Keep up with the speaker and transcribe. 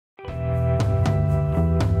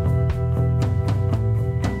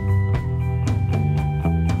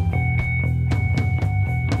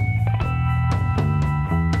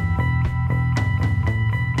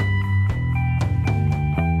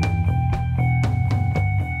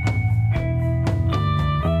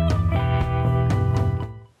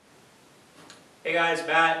guys,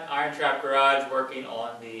 Matt, IronTrap Garage, working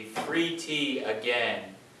on the free tee again.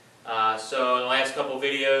 So in the last couple of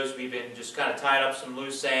videos we've been just kind of tying up some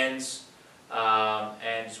loose ends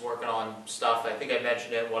and just working on stuff. I think I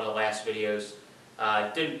mentioned it in one of the last videos.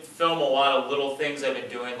 Didn't film a lot of little things I've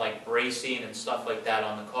been doing, like bracing and stuff like that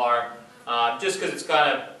on the car, just because it's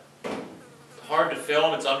kind of hard to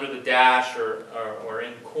film. It's under the dash or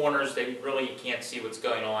in corners that you can't see what's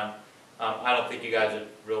going on. I don't think you guys would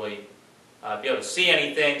really be able to see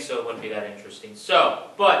anything, so it wouldn't be that interesting.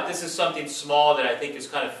 But this is something small that I think is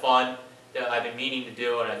kind of fun that I've been meaning to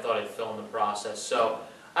do, and I thought I'd film the process. So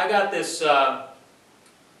I got this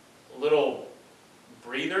little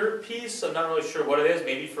breather piece. I'm not really sure what it is,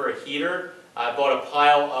 maybe for a heater. I bought a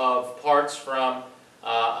pile of parts from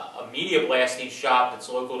a media blasting shop that's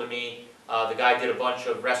local to me. The guy did a bunch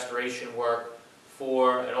of restoration work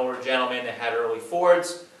for an older gentleman that had early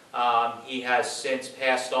Fords. He has since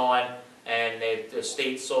passed on, and the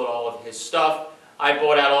estate sold all of his stuff. I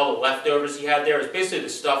bought out all the leftovers he had there. It's basically the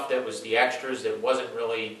stuff that was the extras that wasn't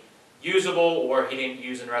really usable, or he didn't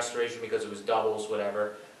use in restoration because it was doubles,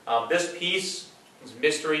 whatever. This piece, this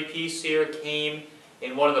mystery piece here, came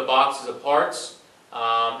in one of the boxes of parts.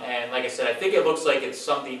 And like I said, I think it looks like it's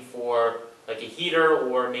something for like a heater,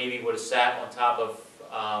 or maybe would have sat on top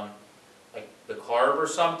of like the carb or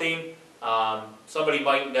something. Somebody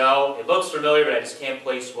might know. It looks familiar, but I just can't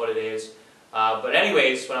place what it is. But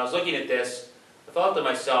anyways, when I was looking at this, I thought to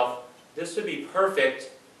myself, this would be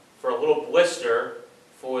perfect for a little blister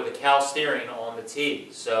for the Cowl steering on the tee.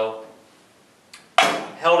 So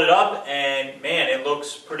held it up, and man, it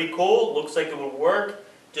looks pretty cool. It looks like it would work.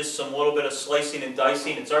 Just some little bit of slicing and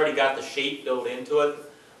dicing. It's already got the shape built into it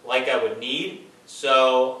like I would need.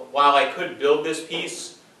 So while I could build this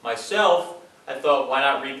piece myself, I thought, why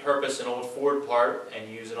not repurpose an old Ford part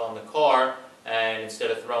and use it on the car, and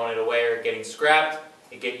instead of throwing it away or getting scrapped,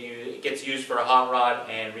 it gets used for a hot rod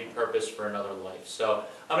and repurposed for another life. So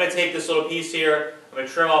I'm going to take this little piece here, I'm going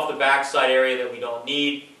to trim off the backside area that we don't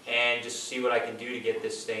need, and just see what I can do to get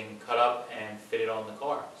this thing cut up and fit it on the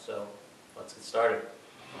car. So let's get started.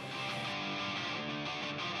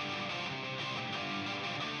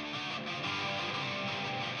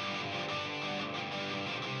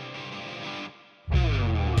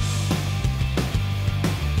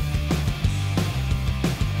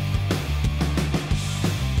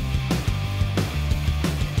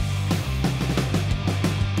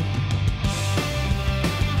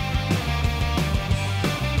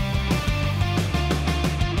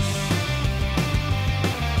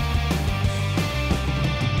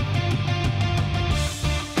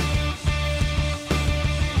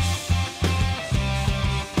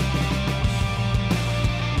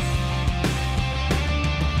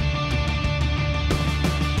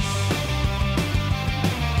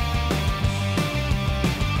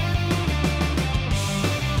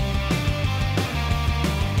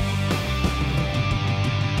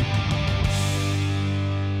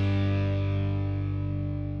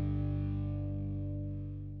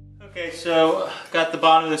 Okay, so got the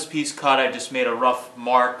bottom of this piece cut. I just made a rough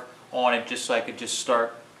mark on it just so I could just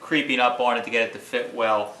start creeping up on it to get it to fit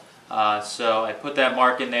well. So I put that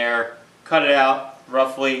mark in there, cut it out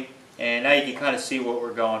roughly, and now you can kind of see what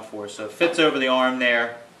we're going for. So it fits over the arm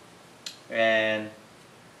there, and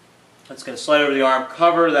it's going to slide over the arm,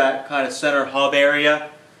 cover that kind of center hub area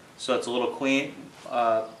so it's a little clean,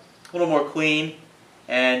 a little more clean.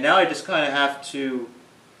 And now I just kind of have to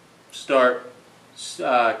start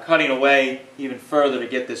cutting away even further to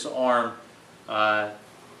get this arm,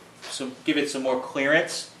 give it some more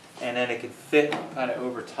clearance, and then it can fit kind of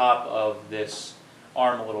over top of this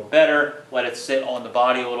arm a little better, let it sit on the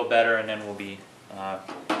body a little better, and then we'll be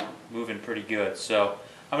moving pretty good. So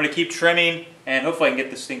I'm going to keep trimming, and hopefully I can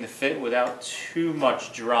get this thing to fit without too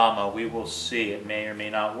much drama. We will see. It may or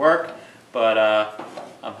may not work, but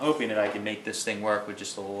I'm hoping that I can make this thing work with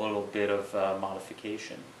just a little bit of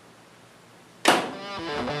modification.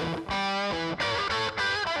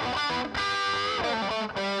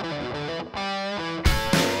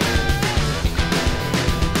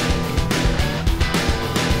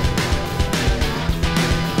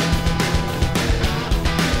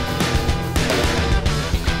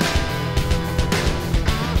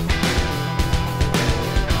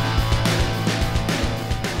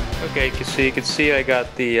 Okay, you can see I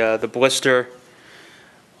got the blister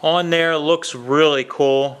on there. Looks really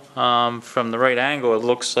cool. From the right angle, it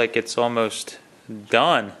looks like it's almost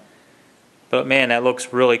done. But man, that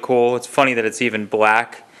looks really cool. It's funny that it's even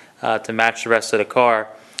black to match the rest of the car.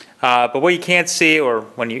 But what you can't see, or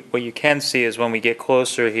what you can see, is when we get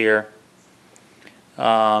closer here,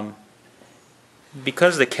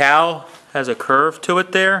 because the cowl has a curve to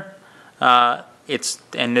it there.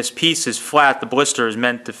 And this piece is flat. The blister is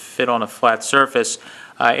meant to fit on a flat surface.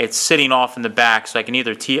 It's sitting off in the back, so I can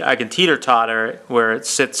either teeter-totter it where it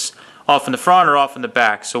sits off in the front or off in the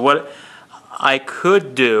back. So what I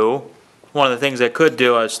could do, one of the things I could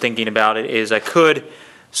do, I was thinking about it, is I could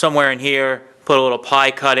somewhere in here put a little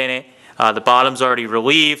pie cut in it. The bottom's already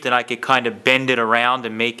relieved, and I could kind of bend it around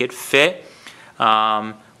and make it fit,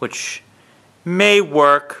 which may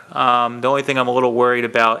work. The only thing I'm a little worried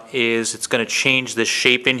about is it's going to change the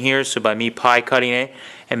shape in here. So by me pie cutting it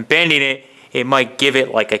and bending it, it might give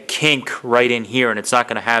it like a kink right in here, and it's not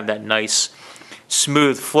going to have that nice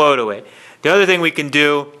smooth flow to it. The other thing we can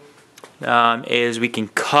do is we can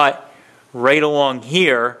cut right along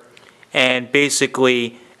here and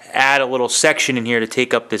basically add a little section in here to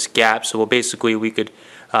take up this gap. So we could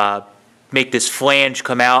make this flange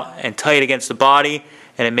come out and tight against the body,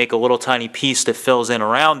 and then make a little tiny piece that fills in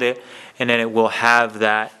around it, and then it will have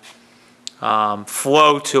that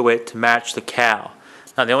flow to it to match the cowl.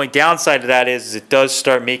 Now the only downside to that is it does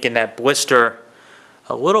start making that blister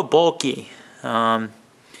a little bulky. You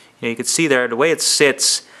can see there the way it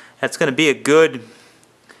sits, that's going to be a good,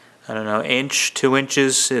 I don't know, inch, 2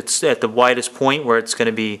 inches. It's at the widest point where it's going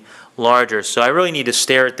to be larger. So I really need to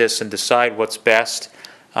stare at this and decide what's best.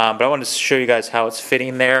 But I wanted to show you guys how it's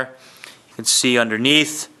fitting there. You can see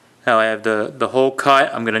underneath how I have the hole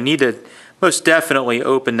cut. I'm going to need to most definitely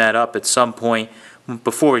open that up at some point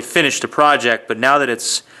before we finish the project. But now that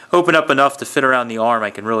it's opened up enough to fit around the arm,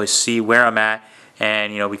 I can really see where I'm at.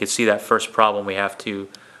 And we can see that first problem we have to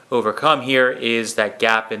overcome here is that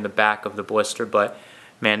gap in the back of the blister. But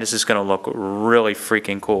man, this is going to look really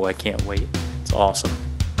freaking cool. I can't wait. It's awesome.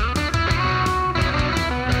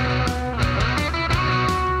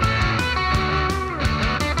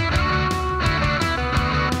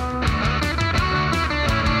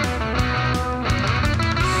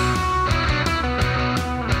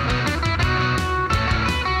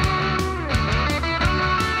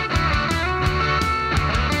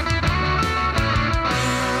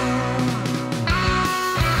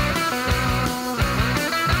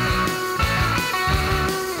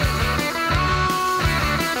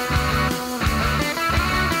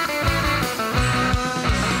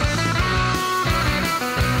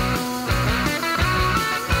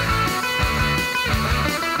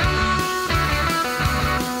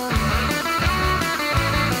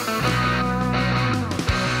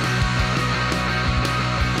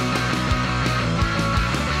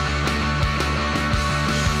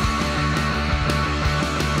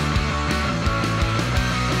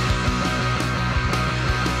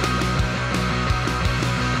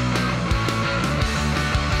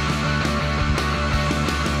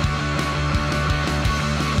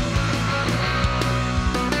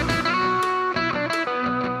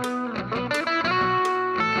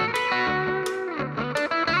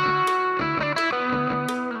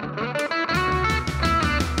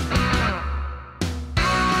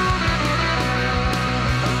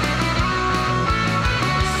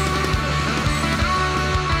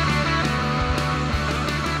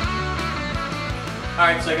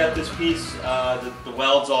 Alright, so I got this piece, the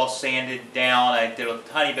weld's all sanded down. I did a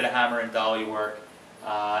tiny bit of hammer and dolly work,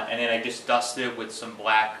 and then I just dusted it with some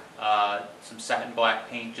black, some satin black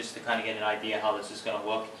paint just to kind of get an idea how this is going to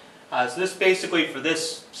look. So this basically, for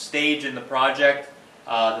this stage in the project,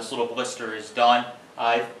 this little blister is done.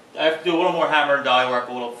 I have to do a little more hammer and dolly work,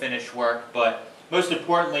 a little finish work, but most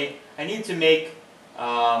importantly, I need to make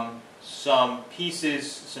some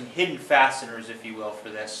pieces, some hidden fasteners, if you will, for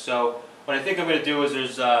this. So what I think I'm going to do is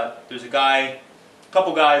there's a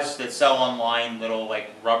couple guys that sell online little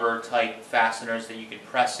like rubber type fasteners that you can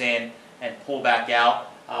press in and pull back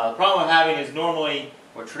out. The problem I'm having is normally,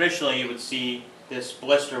 or traditionally, you would see this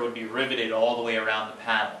blister would be riveted all the way around the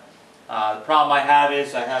panel. The problem I have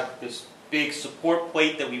is I have this big support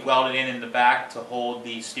plate that we welded in the back to hold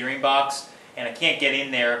the steering box, and I can't get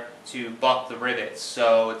in there to buck the rivets.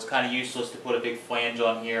 So it's kind of useless to put a big flange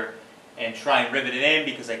on here and try and rivet it in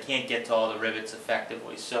because I can't get to all the rivets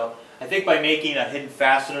effectively. So I think by making a hidden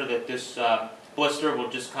fastener that this blister will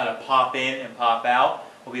just kind of pop in and pop out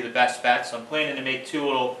will be the best bet. So I'm planning to make two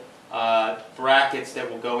little brackets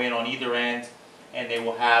that will go in on either end, and they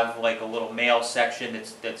will have like a little male section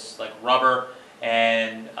that's like rubber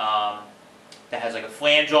and that has like a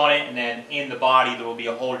flange on it, and then in the body there will be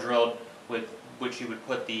a hole drilled with which you would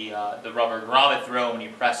put the rubber grommet through, and when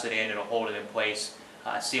you press it in, it'll hold it in place.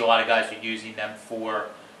 I see a lot of guys are using them for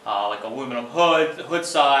like aluminum hood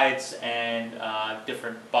sides and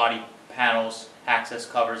different body panels, access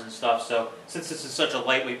covers and stuff. So since this is such a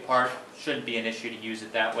lightweight part, shouldn't be an issue to use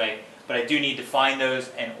it that way. but I do need to find those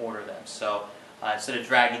and order them. So instead of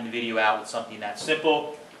dragging the video out with something that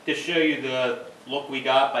simple, to show you the look we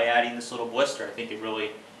got by adding this little blister, I think it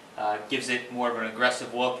really gives it more of an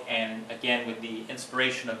aggressive look. And again, with the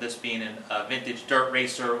inspiration of this being a vintage dirt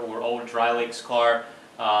racer or old dry lakes car,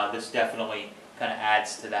 this definitely kind of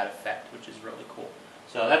adds to that effect, which is really cool.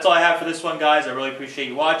 So that's all I have for this one, guys. I really appreciate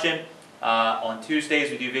you watching. On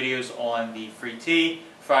Tuesdays we do videos on the free T.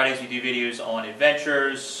 Fridays we do videos on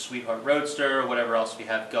adventures, Sweetheart Roadster, or whatever else we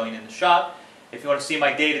have going in the shop. If you want to see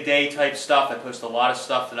my day-to-day type stuff, I post a lot of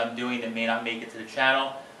stuff that I'm doing that may not make it to the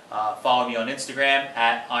channel. Follow me on Instagram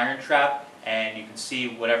at IronTrap, and you can see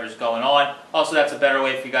whatever's going on. Also, that's a better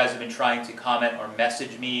way if you guys have been trying to comment or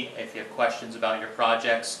message me if you have questions about your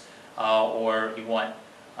projects, or you want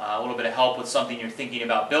a little bit of help with something you're thinking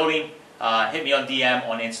about building. Hit me on DM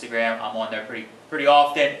on Instagram. I'm on there pretty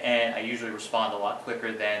often, and I usually respond a lot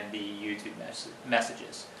quicker than the YouTube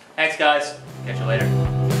messages. Thanks, guys. Catch you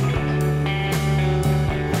later.